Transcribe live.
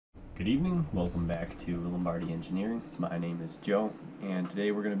Good evening, welcome back to Lombardi Engineering. My name is Joe, and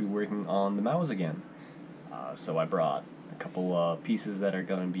today we're going to be working on the mows again. So I brought a couple pieces that are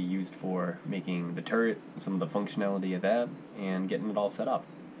going to be used for making the turret, some of the functionality of that, and getting it all set up.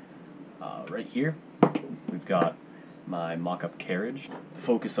 Right here, we've got my mock-up carriage. The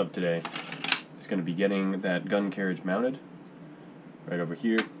focus of today is going to be getting that gun carriage mounted right over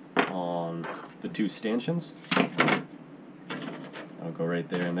here on the two stanchions. I'll go right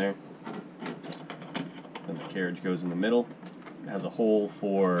there and there. Then the carriage goes in the middle. It has a hole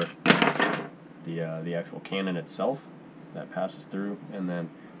for the actual cannon itself that passes through, and then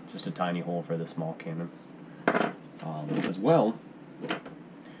just a tiny hole for the small cannon. As well,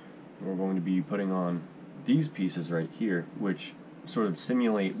 we're going to be putting on these pieces right here, which sort of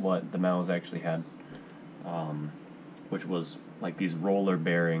simulate what the mows actually had, which was like these roller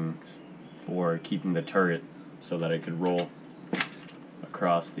bearings for keeping the turret so that it could roll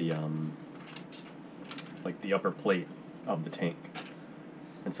across the like the upper plate of the tank.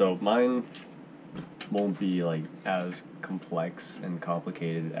 And so mine won't be like as complex and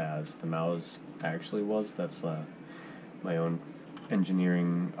complicated as the mouse actually was. That's my own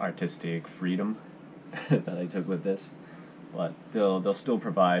engineering artistic freedom that I took with this. But they'll still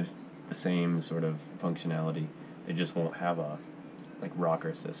provide the same sort of functionality. They just won't have a like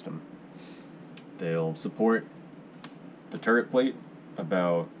rocker system. They'll support the turret plate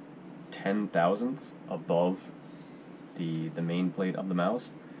about 10 thousandths above the main plate of the mouse,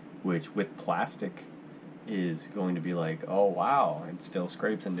 which with plastic is going to be like, oh wow, it still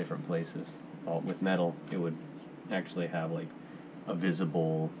scrapes in different places. Well, with metal, it would actually have like a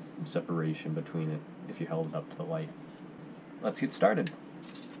visible separation between it if you held it up to the light. Let's get started.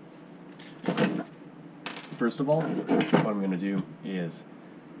 First of all, what I'm going to do is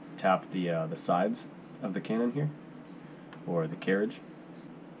tap the sides of the cannon here, or the carriage.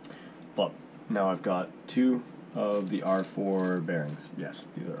 But now I've got two of the R4 bearings. Yes,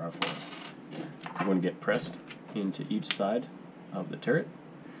 these are R4. I'm going to get pressed into each side of the turret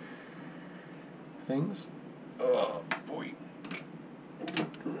things. Oh boy.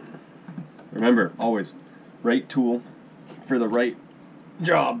 Remember, always, right tool for the right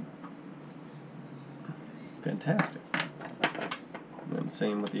job. Fantastic. And then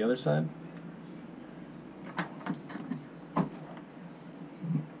same with the other side.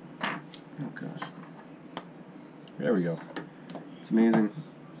 There we go. It's amazing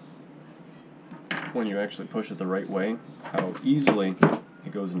when you actually push it the right way, how easily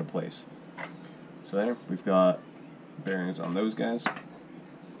it goes into place. So there, we've got bearings on those guys.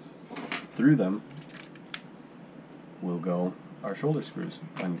 Through them will go our shoulder screws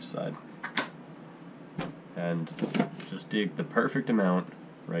on each side. And just dig the perfect amount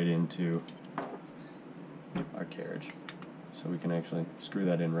right into our carriage. So we can actually screw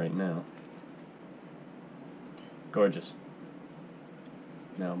that in right now. Gorgeous.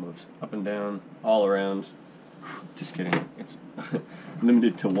 Now it moves up and down, all around. Just kidding. It's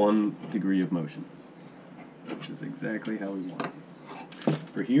limited to 1 degree of motion, which is exactly how we want it.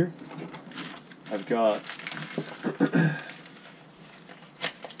 For here, I've got a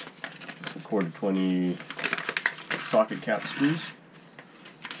 1/4-20 socket cap screws.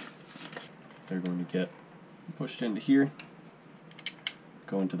 They're going to get pushed into here,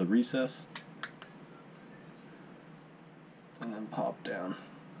 go into the recess, and then pop down.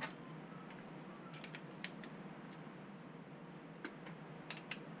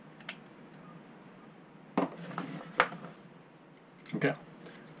 Okay,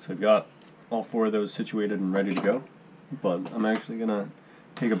 so I've got all 4 of those situated and ready to go, but I'm actually going to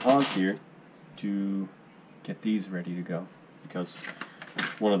take a pause here to get these ready to go, because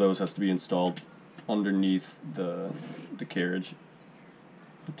one of those has to be installed underneath the carriage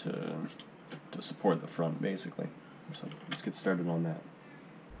to support the front, basically. So let's get started on that.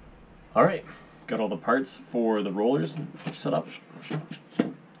 Alright, got all the parts for the rollers set up.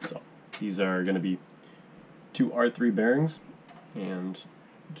 So these are going to be 2 R3 bearings and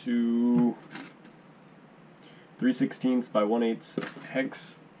 2 3/16 by 1/8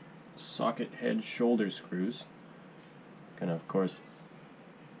 hex socket head shoulder screws. Gonna of course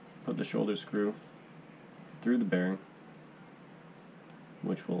put the shoulder screw through the bearing,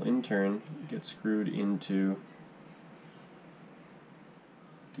 which will in turn get screwed into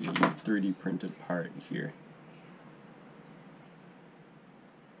the 3D printed part here.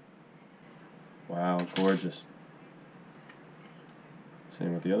 Wow, gorgeous.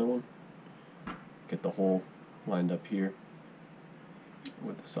 Same with the other one. Get the hole lined up here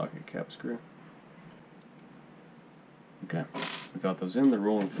with the socket cap screw. Okay, we got those in, they're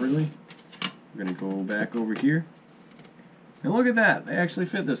rolling freely. We're going to go back over here And look at that, they actually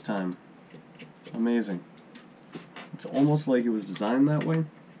fit this time. Amazing. It's almost like it was designed that way.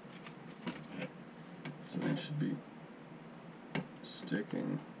 So they should be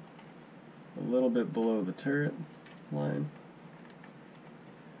sticking a little bit below the turret line,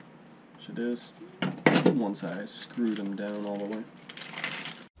 which it is, once I screwed them down all the way.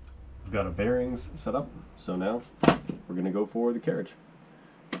 We've got our bearings set up, so now we're going to go for the carriage.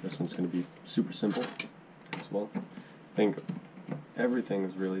 This one's going to be super simple as well. I think everything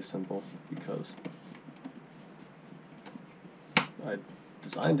is really simple because I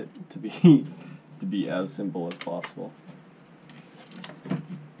designed it to be as simple as possible. But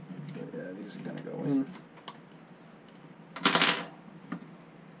yeah, these are going to go in.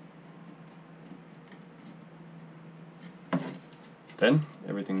 Then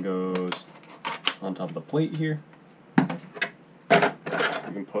everything goes on top of the plate here.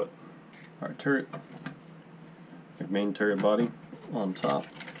 We can put our turret, our main turret body, on top,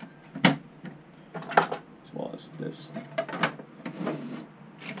 as well as this.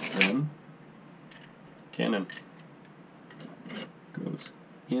 Then cannon goes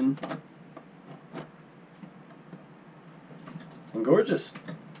in. And gorgeous!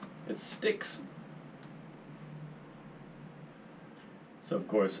 It sticks! So of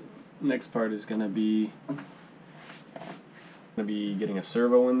course, next part is gonna be getting a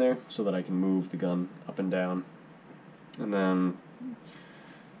servo in there so that I can move the gun up and down. And then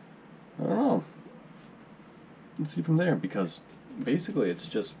I don't know. Let's see from there, because basically it's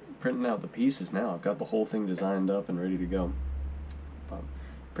just printing out the pieces now. I've got the whole thing designed up and ready to go. But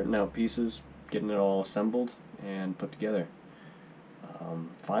printing out pieces, getting it all assembled and put together.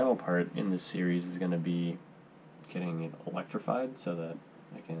 Final part in this series is going to be getting it electrified so that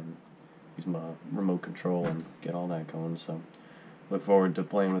I can use my remote control and get all that going. So look forward to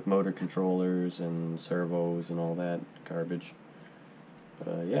playing with motor controllers and servos and all that garbage.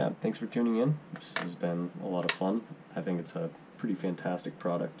 But yeah, thanks for tuning in. This has been a lot of fun. I think it's a pretty fantastic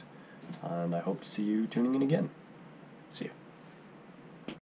product, and I hope to see you tuning in again. See ya.